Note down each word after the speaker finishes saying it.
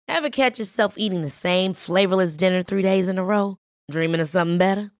Ever catch yourself eating the same flavorless dinner 3 days in a row? Dreaming of something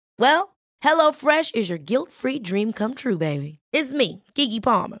better? Well, HelloFresh is your guilt-free dream come true, baby. It's me, Keke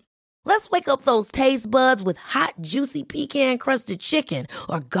Palmer. Let's wake up those taste buds with hot, juicy pecan-crusted chicken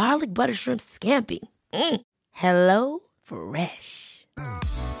or garlic butter shrimp scampi. Hello Fresh.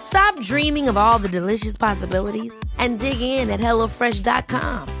 Stop dreaming of all the delicious possibilities and dig in at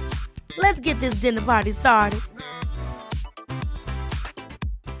HelloFresh.com. Let's get this dinner party started.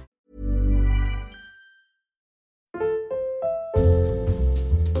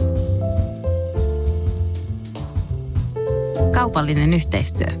 Kaupallinen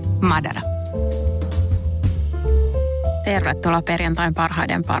yhteistyö. Madara. Tervetuloa perjantain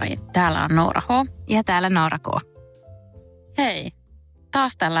parhaiden pariin. Täällä on Noora H. Ja täällä Noora K. Hei,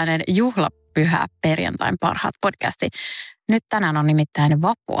 taas tällainen juhlapyhä perjantain parhaat podcasti. Nyt tänään on nimittäin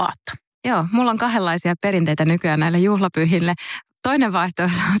vappuaatto. Joo, mulla on kahdenlaisia perinteitä nykyään näille juhlapyhille. Toinen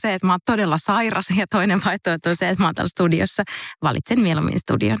vaihtoehto on se, että mä oon todella sairas ja toinen vaihtoehto on se, että mä oon täällä studiossa. Valitsen mieluummin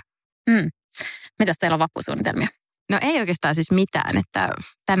studion. Mitäs teillä on vappusuunnitelmia? No ei oikeastaan siis mitään, että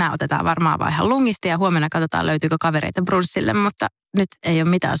tänään otetaan varmaan vaan ihan lungista ja huomenna katsotaan löytyykö kavereita brunssille, mutta nyt ei ole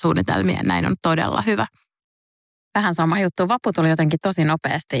mitään suunnitelmia, näin on todella hyvä. Vähän sama juttu. Vappu tuli jotenkin tosi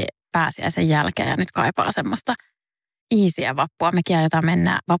nopeasti pääsiäisen jälkeen ja nyt kaipaa semmoista easyä vappua. Mekin aiotaan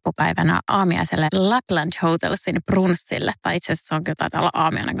mennä vappupäivänä aamiaiselle Lapland Hotelsin brunssille. Tai itse asiassa se on kyllä taitaa olla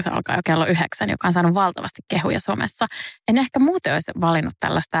aamiainen, kun se alkaa jo kello 9, joka on saanut valtavasti kehuja somessa. En ehkä muuten olisi valinnut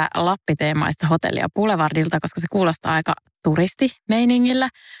tällaista lappiteemaista hotellia Boulevardilta, koska se kuulostaa aika turistimeiningillä.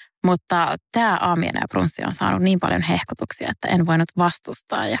 Mutta tämä aamiainen ja brunssi on saanut niin paljon hehkutuksia, että en voinut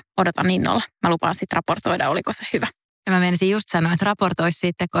vastustaa ja odotan innolla. Mä lupaan sitten raportoida, oliko se hyvä. Ja mä menisin just sanoa, että raportoisi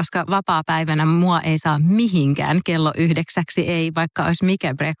sitten, koska vapaapäivänä mua ei saa mihinkään kello 9, ei vaikka olisi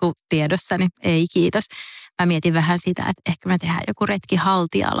mikä breku tiedossani, ei kiitos. Mä mietin vähän sitä, että ehkä me tehdään joku retki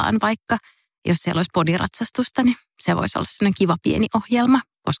Haltialaan vaikka, jos siellä olisi podiratsastusta, niin se voisi olla sellainen kiva pieni ohjelma,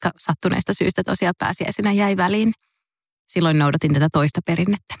 koska sattuneesta syystä tosiaan pääsiäisenä jäi väliin. Silloin noudatin tätä toista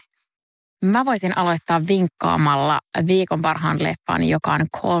perinnettä. Mä voisin aloittaa vinkkaamalla viikon parhaan leffan, joka on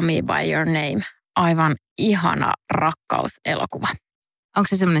Call Me By Your Name. Aivan ihana rakkauselokuva. Onko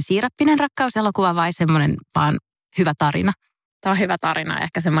se semmoinen siirappinen rakkauselokuva vai semmoinen vaan hyvä tarina? Tämä on hyvä tarina,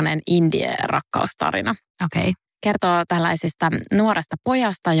 ehkä semmoinen indie-rakkaustarina. Okei. Okay. Kertoo tällaisista nuoresta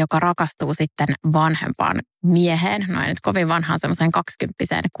pojasta, joka rakastuu sitten vanhempaan mieheen. No ei nyt kovin vanhaan semmoiseen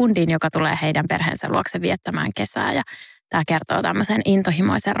 20-vuotiaaseen kundiin, joka tulee heidän perheensä luokse viettämään kesää. Ja tämä kertoo tämmöisen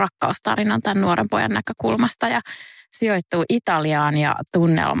intohimoisen rakkaustarinan tämän nuoren pojan näkökulmasta ja sijoittuu Italiaan ja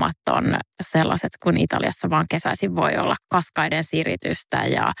tunnelmat on sellaiset, kun Italiassa vaan kesäisin voi olla kaskaiden siritystä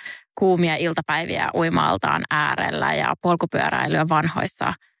ja kuumia iltapäiviä uima-altaan äärellä ja polkupyöräilyä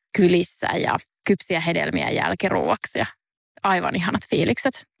vanhoissa kylissä ja kypsiä hedelmiä jälkiruuaksi ja aivan ihanat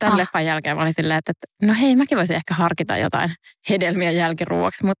fiilikset. Tämän leffan jälkeen mä olin silleen, että no hei, mäkin voisin ehkä harkita jotain hedelmiä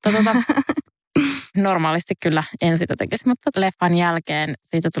jälkiruuaksi, mutta normaalisti kyllä en sitä tekisi, mutta leffan jälkeen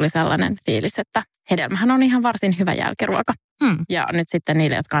siitä tuli sellainen fiilis, että hedelmähän on ihan varsin hyvä jälkiruoka. Ja nyt sitten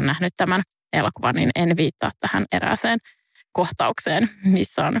niille, jotka on nähnyt tämän elokuvan, niin en viittaa tähän erääseen kohtaukseen,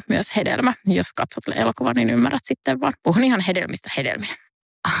 missä on myös hedelmä. Jos katsot elokuvan, niin ymmärrät sitten vaan. Puhun ihan hedelmistä hedelmiä.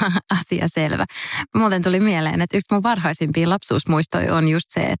 Asia selvä. Muuten tuli mieleen, että yksi mun varhaisimpia lapsuusmuistoja on just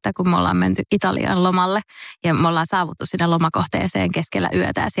se, että kun me ollaan menty Italian lomalle ja me ollaan saavuttu sinne lomakohteeseen keskellä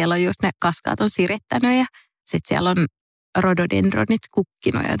yötä ja siellä on just ne kaskaat on sirittänyt ja sitten siellä on rododendronit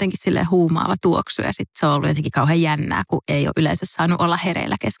kukkinut ja jotenkin silleen huumaava tuoksu ja sitten se on ollut jotenkin kauhean jännää, kun ei ole yleensä saanut olla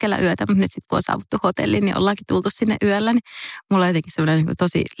hereillä keskellä yötä, mutta nyt sitten kun on saavuttu hotelliin, niin ollaankin tultu sinne yöllä, niin mulla on jotenkin semmoinen niin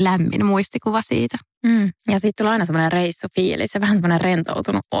tosi lämmin muistikuva siitä. Ja sitten tulee aina semmoinen reissufiilis ja vähän semmoinen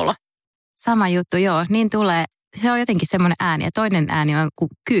rentoutunut olo. Sama juttu, joo. Niin tulee, se on jotenkin semmoinen ääni ja toinen ääni on kuin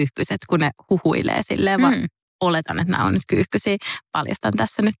kyyhkyset, kun ne huhuilee silleen, vaan oletan, että nämä on nyt kyyhkysiä. Paljastan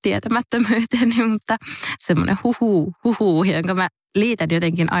tässä nyt tietämättömyyteni, mutta semmoinen huhu, jonka mä liitän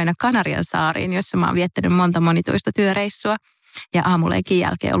jotenkin aina Kanarian saariin, jossa mä oon viettänyt monta monituista työreissua. Ja aamuleikin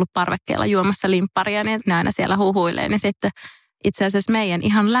jälkeen ollut parvekkeella juomassa limpparia, niin ne aina siellä huhuilee. Niin sitten itse asiassa meidän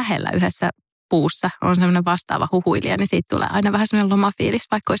ihan lähellä yhdessä puussa on semmoinen vastaava huhuilija, niin siitä tulee aina vähän semmoinen lomafiilis,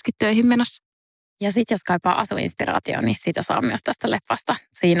 vaikka olisikin töihin menossa. Ja sitten jos kaipaa asuinspiraatioon, niin siitä saa myös tästä leffasta.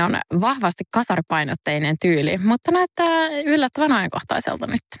 Siinä on vahvasti kasaripainotteinen tyyli, mutta näyttää yllättävän ajankohtaiselta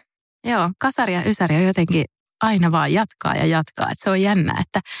nyt. Joo, kasari ja ysäri on jotenkin aina vaan jatkaa. Että se on jännä,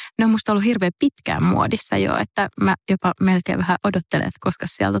 että ne on musta ollut hirveän pitkään muodissa jo, että mä jopa melkein vähän odottelen, että koska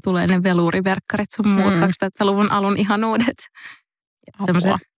sieltä tulee ne veluuriverkkarit sun muut 2000-luvun alun ihanuudet.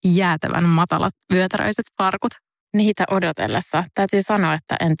 Semmoiset jäätävän matalat vyötäröiset farkut. Niitä odotellessa täytyy sanoa,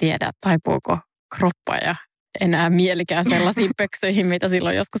 että en tiedä, taipuuko kroppa ja enää mielikään sellaisiin pöksyihin, mitä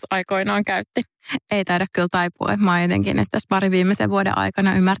silloin joskus aikoinaan käytti. Ei taida kyllä taipua. Mä oon jotenkin nyt tässä pari viimeisen vuoden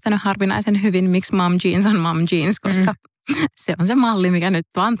aikana ymmärtänyt harvinaisen hyvin, miksi mom jeans on mom jeans, koska se on se malli, mikä nyt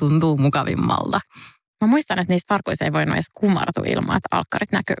vaan tuntuu mukavimmalta. Mä muistan, että niissä farkuissa ei voinut edes kumartua ilman, että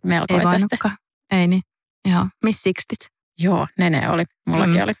alkkarit näkyy melkoisesti. Ei voinutkaan. Ei niin. Joo. Miss Sixtit? Joo, ne oli.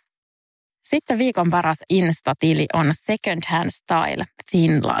 Mullakin oli. Sitten viikon paras Insta-tili on Second Hand Style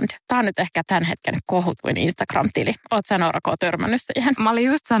Finland. Tämä on nyt ehkä tämän hetken kohutuin Instagram-tili. Oot sä, Noora K. törmännyt siihen? Mä olin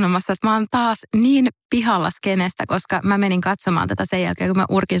just sanomassa, että mä oon taas niin pihalla skenestä, koska mä menin katsomaan tätä sen jälkeen, kun mä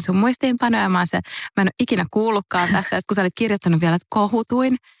urkin sun muistiinpanoja. Mä en ole ikinä kuullutkaan tästä, että kun sä olit kirjoittanut vielä, että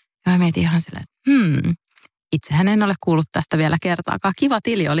kohutuin. Ja mä mietin ihan silleen, että itsehän en ole kuullut tästä vielä kertaakaan. Kiva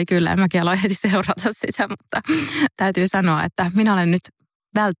tili oli kyllä, en mäkin aloin heti seurata sitä, mutta täytyy sanoa, että minä olen nyt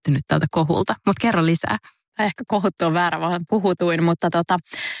välttynyt tältä kohulta, mutta kerro lisää. Ehkä kohuttu on väärä, vaan puhutuin, mutta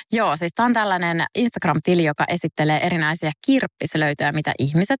joo, siis tämä on tällainen Instagram-tili, joka esittelee erinäisiä kirppislöytöjä, mitä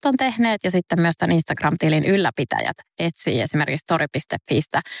ihmiset on tehneet, ja sitten myös tämän Instagram-tilin ylläpitäjät etsii esimerkiksi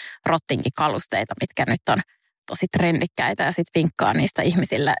tori.fiistä rottinkikalusteita, mitkä nyt on tosi trendikkäitä, ja sitten vinkkaa niistä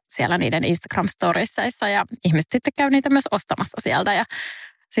ihmisille siellä niiden Instagram-storisseissa, ja ihmiset sitten käy niitä myös ostamassa sieltä, ja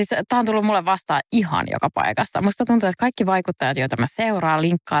siis tämä on tullut mulle vastaan ihan joka paikasta. Musta tuntuu, että kaikki vaikuttajat, joita mä seuraan,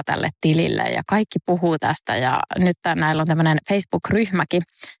 linkkaa tälle tilille ja kaikki puhuu tästä. Ja nyt näillä on tämmöinen Facebook-ryhmäkin,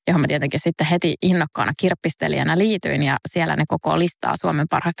 johon mä tietenkin sitten heti innokkaana kirppistelijänä liityin. Ja siellä ne koko listaa Suomen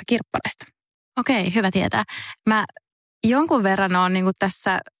parhaista kirppareista. Okei, hyvä tietää. Mä jonkun verran olen niin kuin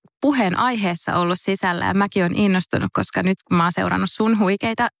tässä puheen aiheessa ollut sisällä ja mäkin olen innostunut, koska nyt kun mä oon seurannut sun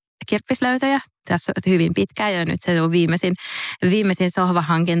huikeita kirppislöytöjä tässä hyvin pitkään ja nyt se viimeisin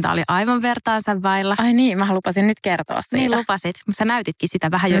sohvahankinta oli aivan vertaansa vailla. Ai niin, mä lupasin nyt kertoa siitä. Niin lupasit, sä näytitkin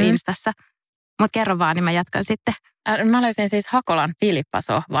sitä vähän jo Instassa, mutta kerro vaan, niin mä jatkan sitten. Mä löysin siis Hakolan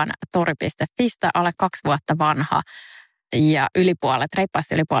Filippa-sohvan tori.fistä, alle 2 vuotta vanha ja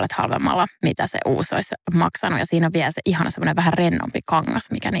reippaasti yli puolet halvemmalla, mitä se uusi olisi maksanut. Ja siinä on vielä se ihana semmoinen vähän rennompi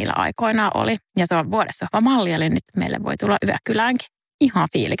kangas, mikä niillä aikoinaan oli. Ja se on vuodessohvamalli, eli nyt meille voi tulla yökyläänkin. Ihan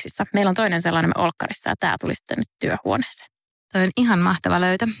fiiliksissä. Meillä on toinen sellainen olkkarissa ja tämä tuli sitten nyt työhuoneeseen. Toi on ihan mahtava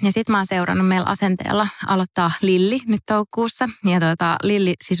löytö. Ja sit mä oon seurannut meillä asenteella aloittaa Lilli nyt toukokuussa. Ja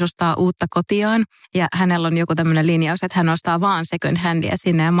Lilli sisustaa uutta kotiaan. Ja hänellä on joku tämmöinen linjaus, että hän ostaa vaan second handia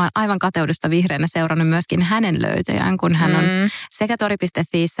sinne. Ja mä oon aivan kateudesta vihreänä seurannut myöskin hänen löytöjään, kun hän on sekä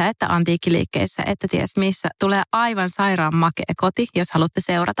tori.fiissä että antiikkiliikkeissä, että ties missä. Tulee aivan sairaan makea koti. Jos haluatte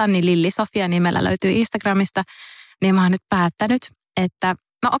seurata, niin Lilli Sofia nimellä löytyy Instagramista. Niin mä oon nyt päättänyt, että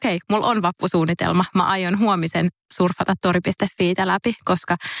no okei, mulla on vappusuunnitelma. Mä aion huomisen surfata tori.fiitä läpi,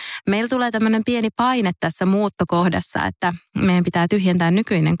 koska meillä tulee tämmöinen pieni paine tässä muuttokohdassa, että meidän pitää tyhjentää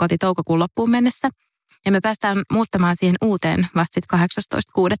nykyinen koti toukokuun loppuun mennessä. Ja me päästään muuttamaan siihen uuteen vasta sitten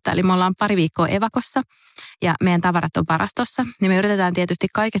 18.6. Eli me ollaan pari viikkoa evakossa ja meidän tavarat on varastossa. Niin me yritetään tietysti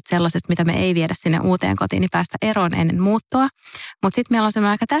kaikesta sellaisesta, mitä me ei viedä sinne uuteen kotiin, niin päästä eroon ennen muuttoa. Mutta sitten meillä on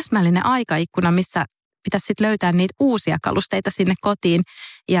semmoinen aika täsmällinen aikaikkuna, missä pitäisi sitten löytää niitä uusia kalusteita sinne kotiin.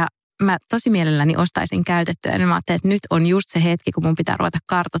 Ja mä tosi mielelläni ostaisin käytettyä. Ja mä ajattelin, että nyt on just se hetki, kun mun pitää ruveta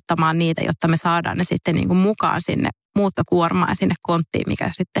kartoittamaan niitä, jotta me saadaan ne sitten niin kuin mukaan sinne muuttokuormaan ja sinne konttiin, mikä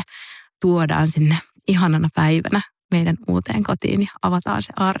sitten tuodaan sinne ihanana päivänä meidän uuteen kotiin. Ja avataan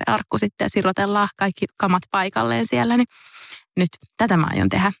se aarrearkku sitten ja sirotellaan kaikki kamat paikalleen siellä. Niin nyt tätä mä aion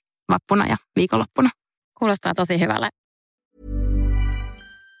tehdä vappuna ja viikonloppuna. Kuulostaa tosi hyvälle.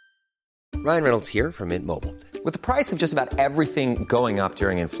 Ryan Reynolds here from Mint Mobile. With the price of just about everything going up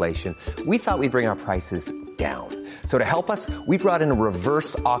during inflation, we thought we'd bring our prices down. So to help us, we brought in a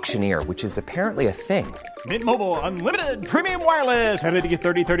reverse auctioneer, which is apparently a thing. Mint Mobile Unlimited Premium Wireless. How to get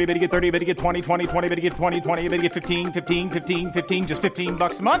 30, 30, how to get 30, how to get 20, 20, 20, how to get 20, 20, how to get 15, 15, 15, 15, just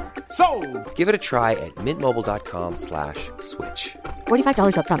 $15 a month? Sold! Give it a try at mintmobile.com/switch.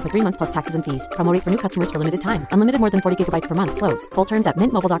 $45 up front for 3 months plus taxes and fees. Promo rate for new customers for limited time. Unlimited more than 40 gigabytes per month. Slows full terms at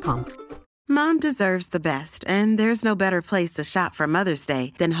mintmobile.com. Mom deserves the best, and there's no better place to shop for Mother's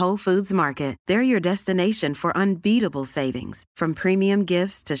Day than Whole Foods Market. They're your destination for unbeatable savings, from premium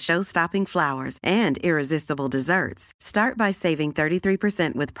gifts to show-stopping flowers and irresistible desserts. Start by saving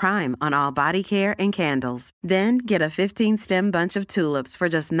 33% with Prime on all body care and candles. Then get a 15-stem bunch of tulips for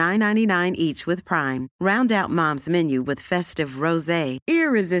just $9.99 each with Prime. Round out Mom's menu with festive rosé,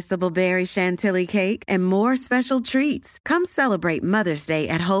 irresistible berry chantilly cake, and more special treats. Come celebrate Mother's Day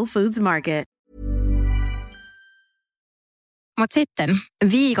at Whole Foods Market. Mutta sitten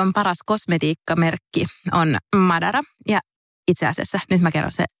viikon paras kosmetiikkamerkki on Madara. Ja itse asiassa, nyt mä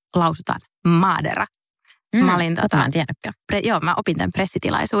kerron, se lausutaan Madara. Mä olin mä en tiennytkään. Mä opin tämän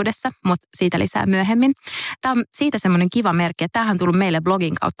pressitilaisuudessa, mutta siitä lisää myöhemmin. Tämä on siitä semmoinen kiva merkki, että tämähän on tullut meille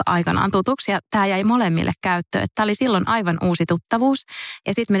blogin kautta aikanaan tutuksi ja tämä jäi molemmille käyttöön. Tämä oli silloin aivan uusi tuttavuus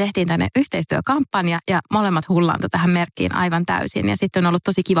ja sitten me tehtiin tänne yhteistyökampanja ja molemmat hullaantui tähän merkkiin aivan täysin. Ja sitten on ollut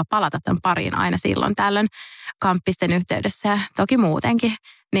tosi kiva palata tämän pariin aina silloin tällöin kamppisten yhteydessä ja toki muutenkin.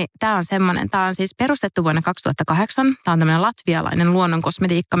 Niin tämä on semmoinen, tämä on siis perustettu vuonna 2008. Tämä on tämmöinen latvialainen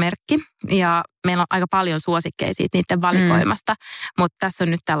luonnonkosmetiikkamerkki ja meillä on aika paljon suosikkeja siitä niiden valikoimasta, mutta tässä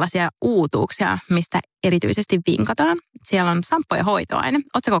on nyt tällaisia uutuuksia, mistä erityisesti vinkataan. Siellä on shampoo ja hoitoaine.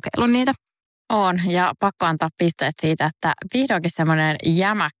 Ootko kokeillut niitä? On, ja pakko antaa pisteet siitä, että vihdoinkin semmoinen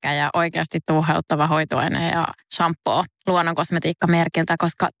jämäkkä ja oikeasti tuuheuttava hoitoaine ja shampoo luonnonkosmetiikkamerkiltä,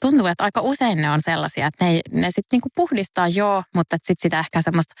 koska tuntuu, että aika usein ne on sellaisia, että ne sitten niinku puhdistaa mutta sitten sitä ehkä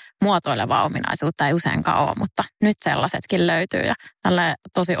semmoista muotoilevaa ominaisuutta ei useinkaan ole, mutta nyt sellaisetkin löytyy ja tällä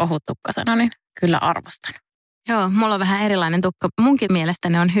tosi ohuttukkasena, niin kyllä arvostan. Joo, mulla on vähän erilainen tukka. Munkin mielestä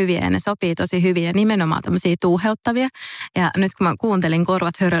ne on hyviä ja ne sopii tosi hyvin ja nimenomaan tämmöisiä tuuheuttavia. Ja nyt kun mä kuuntelin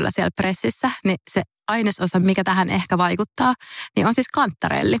korvat höröllä siellä pressissä, niin se ainesosa, mikä tähän ehkä vaikuttaa, niin on siis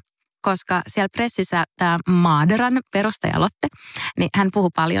kantarelli. Koska siellä pressissä tämä Maderan perustaja Lotte, niin hän puhuu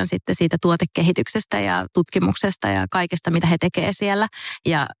paljon sitten siitä tuotekehityksestä ja tutkimuksesta ja kaikesta, mitä he tekee siellä.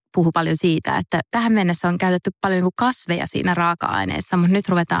 Ja puhuu paljon siitä, että tähän mennessä on käytetty paljon kasveja siinä raaka-aineessa, mutta nyt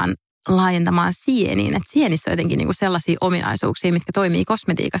ruvetaan laajentamaan sieniin. Että sienissä on jotenkin sellaisia ominaisuuksia, mitkä toimii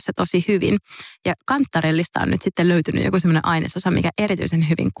kosmetiikassa tosi hyvin. Ja kantarellista on nyt sitten löytynyt joku semmoinen ainesosa, mikä erityisen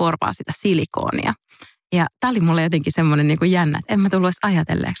hyvin korvaa sitä silikoonia. Ja tämä oli mulle jotenkin semmoinen jännä, että en mä tullut edes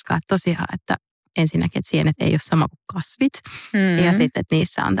ajatelleeksikaan, että tosiaan, että ensinnäkin, että sienet ei ole sama kuin kasvit. Ja sitten, että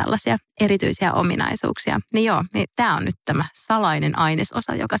niissä on tällaisia erityisiä ominaisuuksia. Niin joo, niin tämä on nyt tämä salainen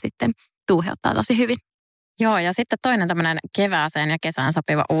ainesosa, joka sitten tuuheuttaa tosi hyvin. Joo, ja sitten toinen tämmöinen kevääseen ja kesään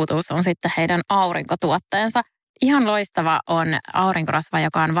sopiva uutuus on sitten heidän aurinkotuotteensa. Ihan loistava on aurinkorasva,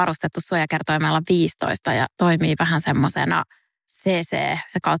 joka on varustettu suojakertoimella 15 ja toimii vähän semmoisena CC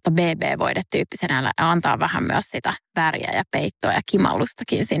kautta BB-voidetyyppisenä ja antaa vähän myös sitä väriä ja peittoa ja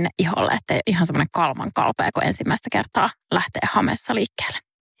kimallustakin sinne iholle, ettei ihan semmoinen kalman kalpea, kun ensimmäistä kertaa lähtee hamessa liikkeelle.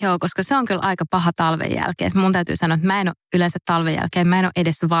 Joo, koska se on kyllä aika paha talven jälkeen. Mun täytyy sanoa, että mä en ole yleensä talven jälkeen, mä en ole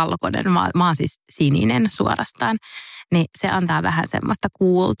edes valkoinen, mä oon siis sininen suorastaan. Niin se antaa vähän semmoista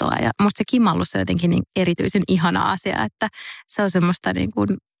kuultoa ja musta se kimallus on jotenkin niin erityisen ihana asia, että se on semmoista niin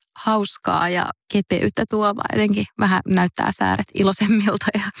kuin hauskaa ja kepeyttä tuovaa. Jotenkin vähän näyttää sääret iloisemmilta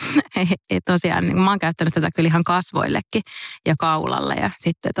ja tosiaan niin mä oon käyttänyt tätä kyllä ihan kasvoillekin ja kaulalle ja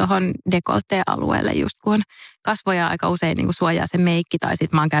sitten tuohon dekoltealueelle just kun kasvoja aika usein niin kuin suojaa se meikki tai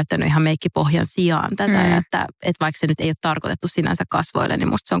sitten mä oon käyttänyt ihan meikkipohjan sijaan tätä ja että vaikka se nyt ei ole tarkoitettu sinänsä kasvoille, niin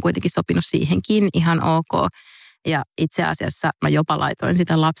musta se on kuitenkin sopinut siihenkin ihan ok. Ja itse asiassa mä jopa laitoin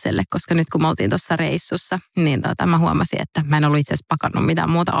sitä lapselle, koska nyt kun me oltiin tuossa reissussa, niin mä huomasin, että mä en ollut itse asiassa pakannut mitään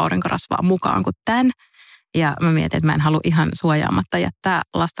muuta aurinkorasvaa mukaan kuin tämän. Ja mä mietin, että mä en halua ihan suojaamatta jättää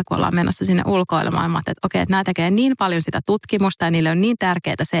lasta, kun ollaan menossa sinne ulkoilemaan. Mä ajattelin, että okei, että nämä tekee niin paljon sitä tutkimusta ja niille on niin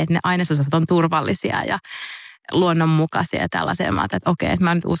tärkeää se, että ne ainesosat on turvallisia ja luonnonmukaisia ja tällaisia. Mä ajattelin, että okei, että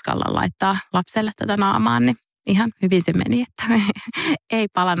mä nyt uskallan laittaa lapselle tätä naamaan, niin ihan hyvin se meni, että ei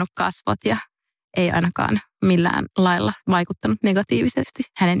palannut kasvot ja ei ainakaan millään lailla vaikuttanut negatiivisesti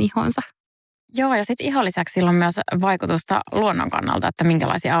hänen ihonsa. Joo, ja sitten ihon lisäksi sillä on myös vaikutusta luonnon kannalta, että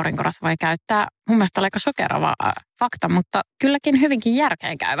minkälaisia aurinkorasvoja käyttää. Mun mielestä oli aika shokerava fakta, mutta kylläkin hyvinkin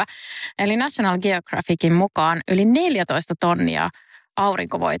järkeenkäyvä. Eli National Geographicin mukaan yli 14 tonnia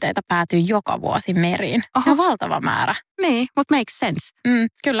aurinkovoiteita päätyy joka vuosi meriin. Oho. Valtava määrä. Niin, mutta makes sense.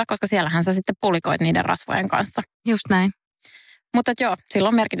 Kyllä, koska siellähän sä sitten pulikoit niiden rasvojen kanssa. Just näin. Mutta joo, sillä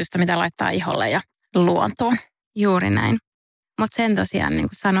on merkitystä, mitä laittaa iholle ja luontoon. Juuri näin. Mutta sen tosiaan niin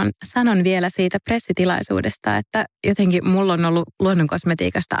sanon vielä siitä pressitilaisuudesta, että jotenkin mulla on ollut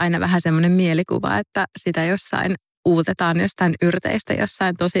luonnonkosmetiikasta aina vähän semmoinen mielikuva, että sitä jossain uutetaan jostain yrteistä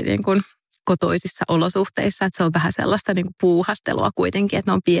jossain tosi niin kuin kotoisissa olosuhteissa, että se on vähän sellaista niin kuin puuhastelua kuitenkin,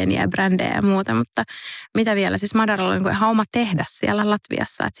 että ne on pieniä brändejä ja muuta, mutta mitä vielä, siis Madaralla on niin hauma tehdä siellä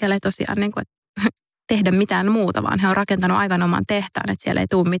Latviassa, että siellä ei tosiaan niin kuin, tehdä mitään muuta, vaan he on rakentanut aivan oman tehtaan, että siellä ei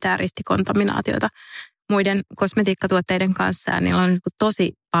tule mitään ristikontaminaatiota muiden kosmetiikkatuotteiden kanssa. Ja niillä on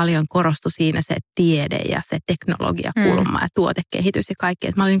tosi paljon korostu siinä se tiede ja se teknologiakulma ja tuotekehitys ja kaikki.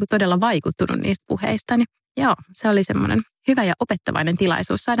 Että mä olin todella vaikuttunut niistä puheista. Niin joo, se oli semmoinen hyvä ja opettavainen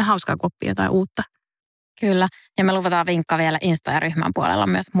tilaisuus. Saada hauskaa koppia jotain uutta. Kyllä, ja me luvataan vinkkaa vielä Insta- ja ryhmän puolella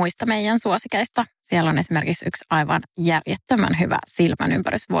myös muista meidän suosikeista. Siellä on esimerkiksi yksi aivan järjettömän hyvä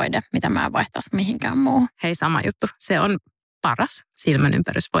silmänympärysvoide, mitä mä en vaihtaisi mihinkään muuhun. Hei, sama juttu. Se on paras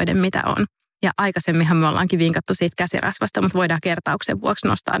silmänympärysvoide, mitä on. Ja aikaisemminhan me ollaankin vinkattu siitä käsirasvasta, mutta voidaan kertauksen vuoksi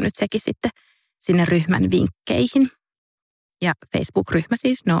nostaa nyt sekin sitten sinne ryhmän vinkkeihin. Ja Facebook-ryhmä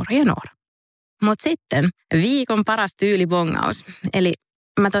siis Noora ja Noora. Mutta sitten viikon paras tyylibongaus. Eli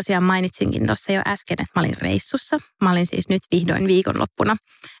mä tosiaan mainitsinkin tuossa jo äsken, että mä olin reissussa. Mä olin siis nyt vihdoin viikonloppuna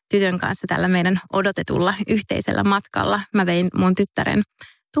tytön kanssa tällä meidän odotetulla yhteisellä matkalla. Mä vein mun tyttären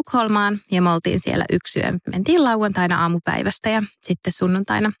Tukholmaan ja me oltiin siellä yksi yö. Mentiin lauantaina aamupäivästä ja sitten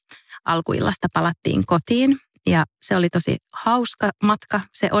sunnuntaina alkuillasta palattiin kotiin. Ja se oli tosi hauska matka.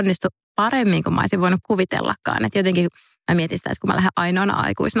 Se onnistui paremmin kuin mä olisin voinut kuvitellakaan. Että jotenkin mä mietin sitä, että kun mä lähden ainoana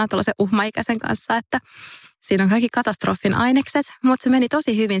aikuisena tuollaisen uhmaikäisen kanssa, että siinä on kaikki katastrofin ainekset. Mutta se meni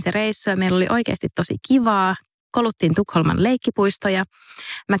tosi hyvin se reissu ja meillä oli oikeasti tosi kivaa. Koluttiin Tukholman leikkipuistoja.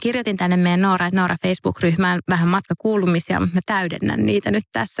 Mä kirjoitin tänne meidän Noora Facebook-ryhmään vähän matkakuulumisia, mutta mä täydennän niitä nyt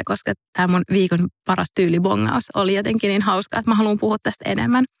tässä, koska tämä mun viikon paras tyylibongaus oli jotenkin niin hauskaa, että mä haluan puhua tästä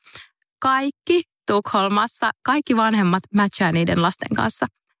enemmän. Kaikki Tukholmassa, kaikki vanhemmat matchaa niiden lasten kanssa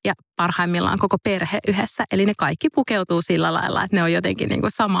ja parhaimmillaan koko perhe yhdessä. Eli ne kaikki pukeutuu sillä lailla, että ne on jotenkin niin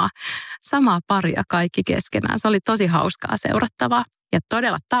kuin samaa paria kaikki keskenään. Se oli tosi hauskaa seurattavaa ja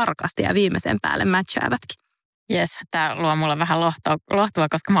todella tarkasti ja viimeisen päälle matchaavatkin. Jes, tämä luo mulle vähän lohtua,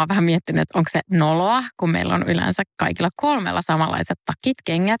 koska mä oon vähän miettinyt, että onko se noloa, kun meillä on yleensä kaikilla 3 samanlaiset takit,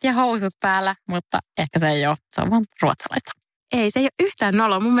 kengät ja housut päällä, mutta ehkä se ei ole, se on vaan ruotsalaista. Ei, se ei ole yhtään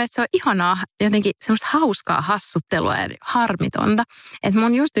noloa. Mun mielestä se on ihanaa, jotenkin semmoista hauskaa hassuttelua ja harmitonta. Että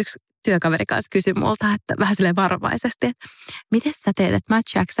mun just yksi työkaveri kanssa kysyi multa, että vähän silleen varovaisesti, että miten sä teet, että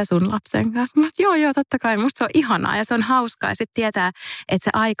matchaatko sä sun lapsen kanssa? Mä sanoin, joo, totta kai. Musta se on ihanaa ja se on hauskaa. Ja sitten tietää, että se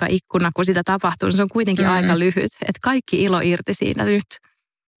aikaikkuna, kun sitä tapahtuu, niin se on kuitenkin aika lyhyt. Että kaikki ilo irti siinä nyt.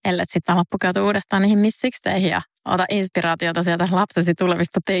 Ellet sitten ala pukeutua uudestaan niihin missiksteihin ja ota inspiraatiota sieltä lapsesi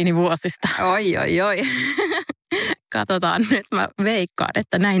tulevista teinivuosista. Oi. Katsotaan nyt, mä veikkaan,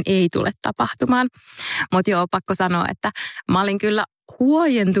 että näin ei tule tapahtumaan. Mutta joo, pakko sanoa, että mä olin kyllä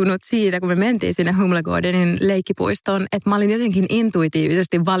huojentunut siitä, kun me mentiin sinne Humlegårdenin leikkipuistoon, että mä olin jotenkin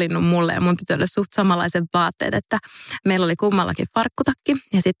intuitiivisesti valinnut mulle ja mun tytölle suht samanlaiset vaatteet, että meillä oli kummallakin farkkutakki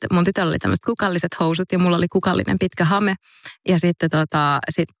ja sitten mun tytöllä oli tämmöiset kukalliset housut ja mulla oli kukallinen pitkä hame ja sitten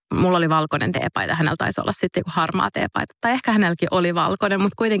mulla oli valkoinen teepaita, hänellä taisi olla sitten joku harmaa teepaita tai ehkä hänelläkin oli valkoinen,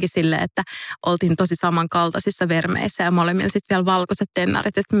 mutta kuitenkin silleen, että oltiin tosi samankaltaisissa vermeissä ja molemmilla sitten vielä valkoiset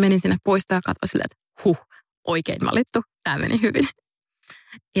tennarit ja sitten menin sinne puistoon ja katsoin silleen, että oikein valittu, tämä meni hyvin.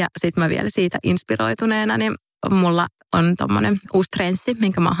 Ja sitten mä vielä siitä inspiroituneena, niin mulla on tommonen uusi trenssi,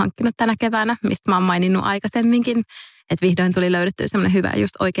 minkä mä oon hankkinut tänä keväänä, mistä mä oon maininnut aikaisemminkin. Että vihdoin tuli löydettyä semmoinen hyvä,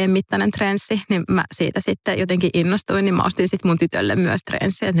 just oikein mittainen trenssi, niin mä siitä sitten jotenkin innostuin, niin mä ostin sitten mun tytölle myös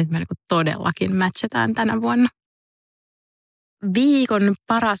trenssiä, että nyt me niinku todellakin matchataan tänä vuonna. Viikon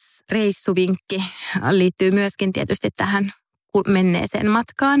paras reissuvinkki liittyy myöskin tietysti tähän menneeseen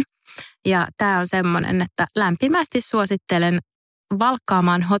matkaan. Ja tää on semmoinen, että lämpimästi suosittelen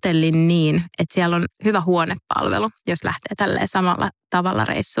valkkaamaan hotellin niin, että siellä on hyvä huonepalvelu, jos lähtee tälleen samalla tavalla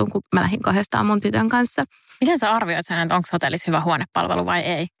reissuun, kun mä lähdin 2 mun tytön kanssa. Miten sä arvioit sen, että onko hotellissa hyvä huonepalvelu vai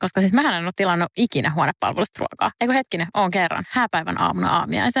ei? Koska siis mähän en ole tilannut ikinä huonepalvelusta ruokaa. Eikö hetkinen, oon kerran, hääpäivän aamuna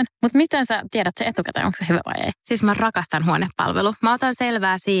aamiaisen. Mutta miten sä tiedät se etukäteen, onko se hyvä vai ei? Siis mä rakastan huonepalvelua. Mä otan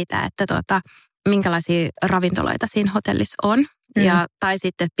selvää siitä, että minkälaisia ravintoloita siinä hotellissa on. Tai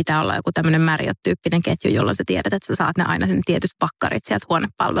sitten pitää olla joku tämmöinen Marriott-tyyppinen ketju, jolloin sä tiedät, että sä saat ne aina sen tietyt pakkarit sieltä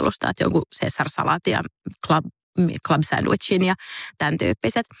huonepalvelusta, että jonkun Caesar-salaat ja club sandwichin ja tämän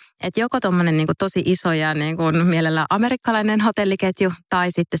tyyppiset. Että joko tommonen niin kuin tosi iso ja niin kuin mielellään amerikkalainen hotelliketju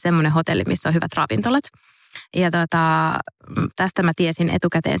tai sitten semmoinen hotelli, missä on hyvät ravintolat. Ja tästä mä tiesin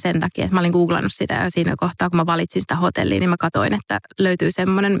etukäteen sen takia, että mä olin googlannut sitä ja siinä kohtaa, kun mä valitsin sitä hotellia, niin mä katsoin, että löytyy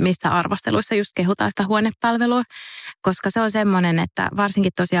semmoinen, mistä arvosteluissa just kehutaan sitä huonepalvelua, koska se on semmoinen, että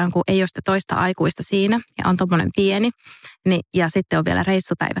varsinkin tosiaan, kun ei ole sitä toista aikuista siinä ja on tommoinen pieni, niin, ja sitten on vielä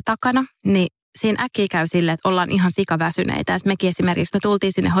reissupäivä takana, niin siinä äkkiä käy silleen, että ollaan ihan sikaväsyneitä. Että mekin esimerkiksi, me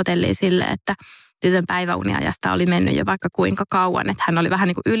tultiin sinne hotelliin silleen, että tytön päiväuniajasta oli mennyt jo vaikka kuinka kauan, että hän oli vähän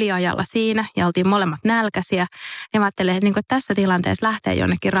niin kuin yliajalla siinä ja oltiin molemmat nälkäisiä. Ja mä ajattelin, että, niin kuin tässä tilanteessa lähtee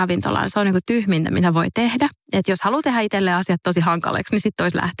jonnekin ravintolaan, se on niin kuin tyhmintä, mitä voi tehdä. Että jos haluaa tehdä itselleen asiat tosi hankaleiksi, niin sitten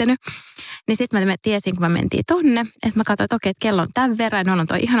olisi lähtenyt. Niin sitten mä tiesin, kun mä mentiin tonne, että mä katsoin, että okei, että kello on tämän verran, on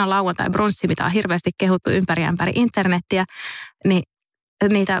toi ihana lauantai-brunssi, mitä on hirveästi kehuttu ympäri internettiä, niin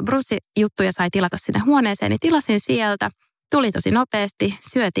niitä brunssijuttuja sai tilata sinne huoneeseen, niin tilasin sieltä. Tuli tosi nopeasti,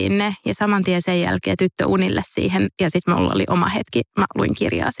 syötiin ne ja saman tien sen jälkeen tyttö unille siihen. Ja sitten mulla oli oma hetki, mä luin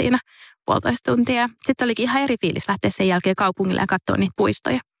kirjaa siinä 1,5 tuntia. Sitten olikin ihan eri fiilis lähteä sen jälkeen kaupungille ja katsoa niitä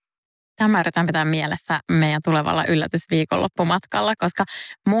puistoja. Tämä yritän pitää mielessä meidän tulevalla yllätysviikonloppumatkalla, koska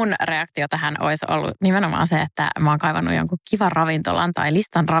mun reaktio tähän olisi ollut nimenomaan se, että mä oon kaivannut jonkun kivan ravintolan tai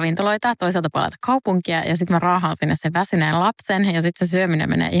listan ravintoloita toiselta puolelta kaupunkia ja sitten mä raahaan sinne sen väsyneen lapsen ja sitten se syöminen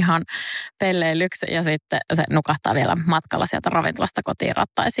menee ihan pelleilyksi ja sitten se nukahtaa vielä matkalla sieltä ravintolasta kotiin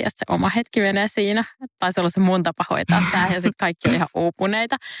rattaisiin ja se oma hetki menee siinä. Taisi olla se mun tapa hoitaa tämä ja sitten kaikki on ihan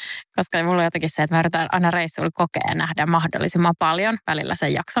uupuneita, koska mulla on jotenkin se, että mä yritän aina reissuilla kokea ja nähdä mahdollisimman paljon välillä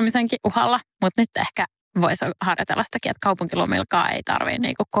sen jaksamisenkin uhalla, mutta nyt ehkä voisi harjoitella sitäkin, että kaupunkilomilkaan ei tarvitse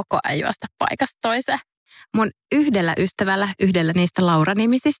niinku koko ajan juosta paikasta toiseen. Mun yhdellä ystävällä, yhdellä niistä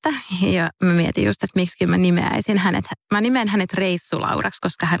Laura-nimisistä, ja mä mietin just, että miksi mä nimeäisin hänet. Mä nimeän hänet Reissu-Lauraksi,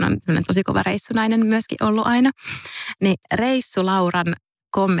 koska hän on tosi kova reissunainen myöskin ollut aina. Niin Reissu-Lauran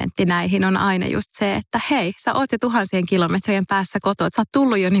kommentti näihin on aina just se, että hei, sä oot jo 1000 kilometrien päässä kotoa, että sä oot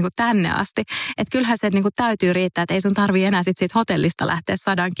tullut jo niinku tänne asti. Että kyllähän se niinku täytyy riittää, että ei sun tarvii enää sit siitä hotellista lähteä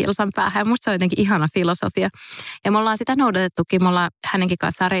 100 kilsan päähän. Ja musta se on jotenkin ihana filosofia. Ja me ollaan sitä noudatettukin, me ollaan hänenkin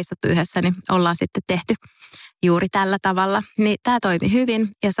kanssaan reissattu yhdessä, niin ollaan sitten tehty juuri tällä tavalla. Niin tää toimi hyvin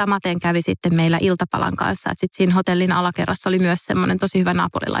ja samaten kävi sitten meillä iltapalan kanssa. Että sitten siinä hotellin alakerrassa oli myös semmoinen tosi hyvä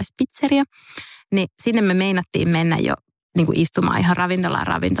napolilaispizzeria. Niin sinne me meinattiin mennä jo niin kuin istumaan ihan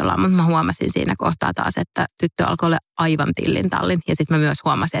ravintolaan, mutta mä huomasin siinä kohtaa taas, että tyttö alkoi olla aivan tallin. Ja sitten mä myös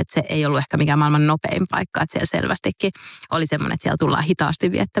huomasin, että se ei ollut ehkä mikään maailman nopein paikka, että siellä selvästikin oli semmoinen, että siellä tullaan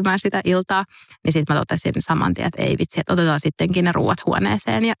hitaasti viettämään sitä iltaa. Niin sitten mä totesin saman tien, että ei vitsi, että otetaan sittenkin ne ruuat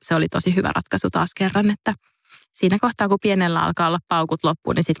huoneeseen. Ja se oli tosi hyvä ratkaisu taas kerran, että siinä kohtaa, kun pienellä alkaa olla paukut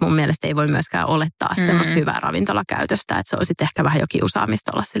loppuun, niin sitten mun mielestä ei voi myöskään olettaa semmoista hyvää ravintolakäytöstä, että se on sitten ehkä vähän jo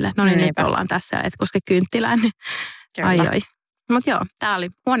kiusaamista olla silleen, no niin nyt ollaan tässä ja et koske kynttilään, niin ai. Mutta joo, tää oli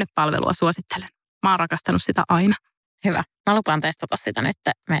huonepalvelua, suosittelen. Mä oon rakastanut sitä aina. Hyvä. Mä lupaan testata sitä nyt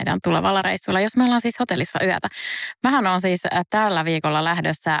meidän tulevalla reissulla, jos me ollaan siis hotellissa yötä. Mähän on siis tällä viikolla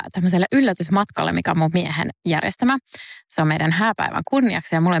lähdössä tämmöiselle yllätysmatkalle, mikä on mun miehen järjestämä. Se on meidän hääpäivän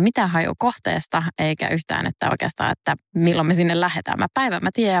kunniaksi ja mulla ei mitään haju kohteesta, eikä yhtään, että oikeastaan, että milloin me sinne lähdetään. Mä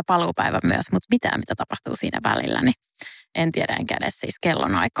tiedän ja paluupäivän myös, mutta mitään, mitä tapahtuu siinä välillä, niin en tiedä enkä edes siis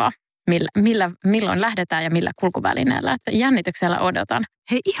kellonaikaa. Milloin lähdetään ja millä kulkuvälineellä. Että jännityksellä odotan.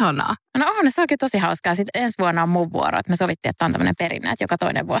 Hei, ihanaa. No on, se onkin tosi hauskaa. Sitten ensi vuonna on mun vuoro, että me sovittiin, että on tämmöinen perinne, että joka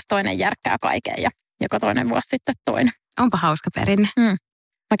toinen vuosi toinen järkkää kaiken ja joka toinen vuosi sitten toinen. Onpa hauska perinne.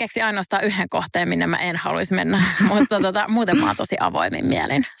 Mä keksin ainoastaan yhden kohteen, minne mä en haluaisi mennä, mutta muuten mä oon tosi avoimin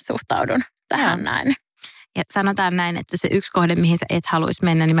mielin suhtaudun tähän näin. Ja sanotaan näin, että se yksi kohde, mihin sä et haluaisi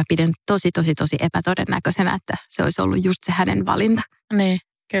mennä, niin mä pidän tosi epätodennäköisenä, että se olisi ollut just se hänen valinta. Niin.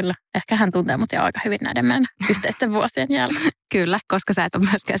 Kyllä. Ehkä hän tuntee mut jo aika hyvin näiden meidän yhteisten vuosien jälkeen. Kyllä, koska sä et ole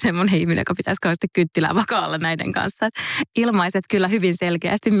myöskään semmoinen ihminen, joka pitäisi kauheasti kynttilää vakaalla näiden kanssa. Et ilmaiset kyllä hyvin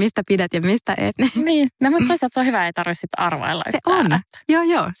selkeästi, mistä pidät ja mistä et. Niin, no mutta toisaalta se on hyvä, ei tarvitse sitten arvailla se yhtään. On. Että.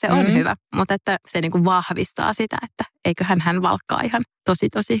 Joo, se on hyvä. Mutta että se niinku vahvistaa sitä, että eiköhän hän valkkaa ihan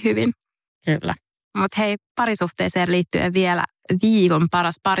tosi hyvin. Kyllä. Mutta hei, parisuhteeseen liittyen vielä viikon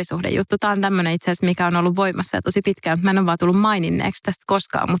paras parisuhdejuttu. Tämä on tämmöinen itse asiassa, mikä on ollut voimassa ja tosi pitkään, mutta mä en ole vaan tullut maininneeksi tästä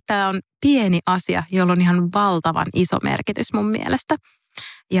koskaan. Mutta tämä on pieni asia, jolla on ihan valtavan iso merkitys mun mielestä.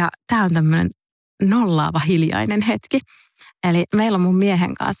 Ja tämä on tämmöinen nollaava hiljainen hetki. Eli meillä on mun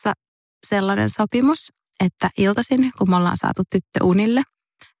miehen kanssa sellainen sopimus, että iltaisin, kun me ollaan saatu tyttö unille,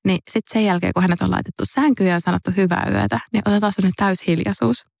 niin sitten sen jälkeen, kun hänet on laitettu sänkyyn ja on sanottu hyvää yötä, niin otetaan sellainen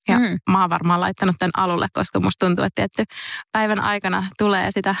täyshiljaisuus. Ja mä oon varmaan laittanut tämän alulle, koska musta tuntuu, että tietty päivän aikana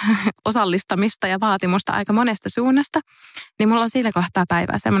tulee sitä osallistamista ja vaatimusta aika monesta suunnasta. Niin mulla on siinä kohtaa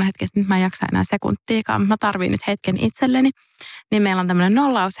päivää semmoinen hetki, että nyt mä en jaksa enää sekuntiikaan. Mä tarviin nyt hetken itselleni. Niin meillä on tämmöinen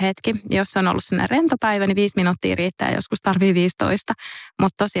nollaushetki. Jos on ollut sellainen rento päivä, niin 5 minuuttia riittää ja joskus tarvii 15.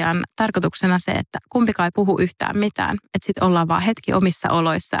 Mutta tosiaan tarkoituksena se, että kumpikaan ei puhu yhtään mitään. Että sit ollaan vaan hetki omissa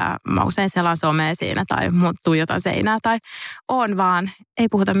oloissa ja mä usein selaan somea siinä tai tuijotan seinää tai on vaan, ei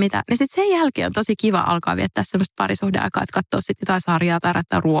puhuta mitään. Niin sitten sen jälkeen on tosi kiva alkaa viettää semmoista parisuhdeaikaa, että katsoo sitten jotain sarjaa tai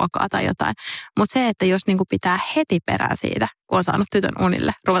rättää ruokaa tai jotain. Mutta se, että jos niinku pitää heti perään siitä, kun on saanut tytön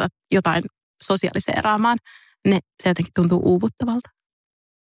unille, ruveta jotain sosiaaliseeraamaan, niin se jotenkin tuntuu uuvuttavalta.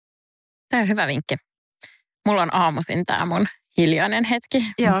 Tämä on hyvä vinkki. Mulla on aamuisin tämä mun hiljainen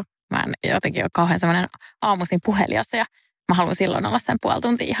hetki. Joo. Mä en jotenkin ole kauhean semmoinen aamuisin puhelias ja mä haluan silloin olla sen puoli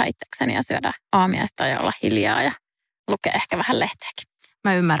tuntia ihan itsekseni ja syödä aamiaista ja olla hiljaa ja lukea ehkä vähän lehteäkin.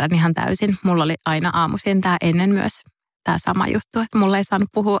 Mä ymmärrän ihan täysin. Mulla oli aina aamuisin tämä ennen myös tämä sama juttu, että mulla ei saanut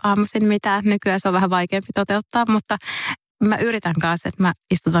puhua aamuisin mitään. Nykyään se on vähän vaikeampi toteuttaa, mutta mä yritän kanssa, että mä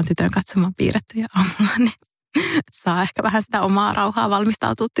istutan tytön katsomaan piirrettyjä aamulla, niin saa ehkä vähän sitä omaa rauhaa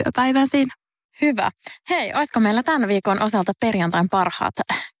valmistautua työpäivään siinä. Hyvä. Hei, olisiko meillä tämän viikon osalta perjantain parhaat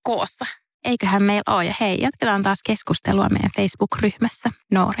koossa? eiköhän meillä ole. Ja hei, jatketaan taas keskustelua meidän Facebook-ryhmässä.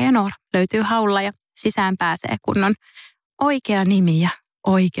 Noora ja Noora löytyy haulla ja sisään pääsee, kun on oikea nimi ja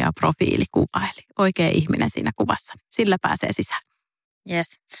oikea profiilikuva. Eli oikea ihminen siinä kuvassa. Sillä pääsee sisään. Yes.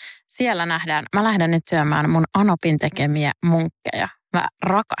 Siellä nähdään. Mä lähden nyt syömään mun Anopin tekemiä munkkeja. Mä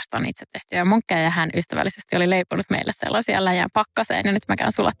rakastan itse tehtyjä munkkeja ja hän ystävällisesti oli leiponut meille sellaisia läjään pakkaseen ja nyt mä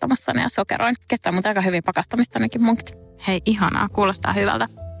käyn sulattamassa ne ja sokeroin. Kestää muuten aika hyvin pakastamista nekin munkit. Hei, ihanaa. Kuulostaa hyvältä.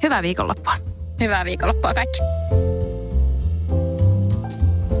 Hyvää viikonloppua. Hyvää viikonloppua kaikki.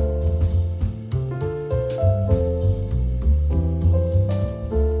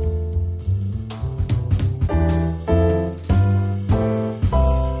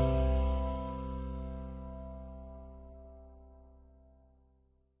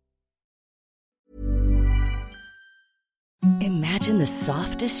 Imagine the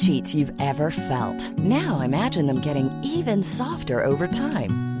softest sheets you've ever felt. Now imagine them getting even softer over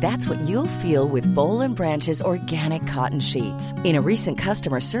time. That's what you'll feel with Boll & Branch's organic cotton sheets. In a recent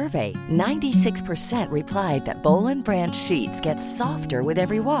customer survey, 96% replied that Boll & Branch sheets get softer with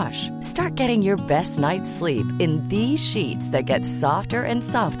every wash. Start getting your best night's sleep in these sheets that get softer and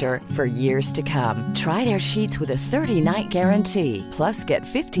softer for years to come. Try their sheets with a 30-night guarantee. Plus, get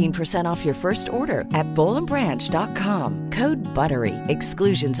 15% off your first order at bollandbranch.com. Code BUTTERY.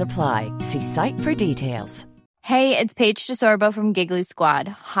 Exclusions apply. See site for details. Hey, it's Paige DeSorbo from Giggly Squad.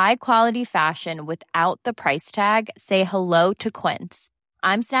 High quality fashion without the price tag. Say hello to Quince.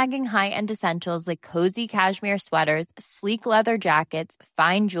 I'm snagging high-end essentials like cozy cashmere sweaters, sleek leather jackets,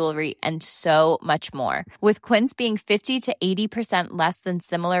 fine jewelry, and so much more. With Quince being 50 to 80% less than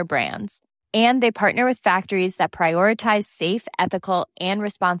similar brands. And they partner with factories that prioritize safe, ethical, and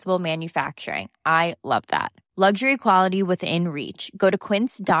responsible manufacturing. I love that. Luxury quality within reach. Go to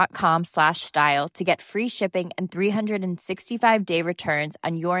quince.com/style to get free shipping and 365-day returns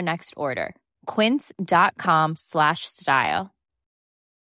on your next order. Quince.com/style.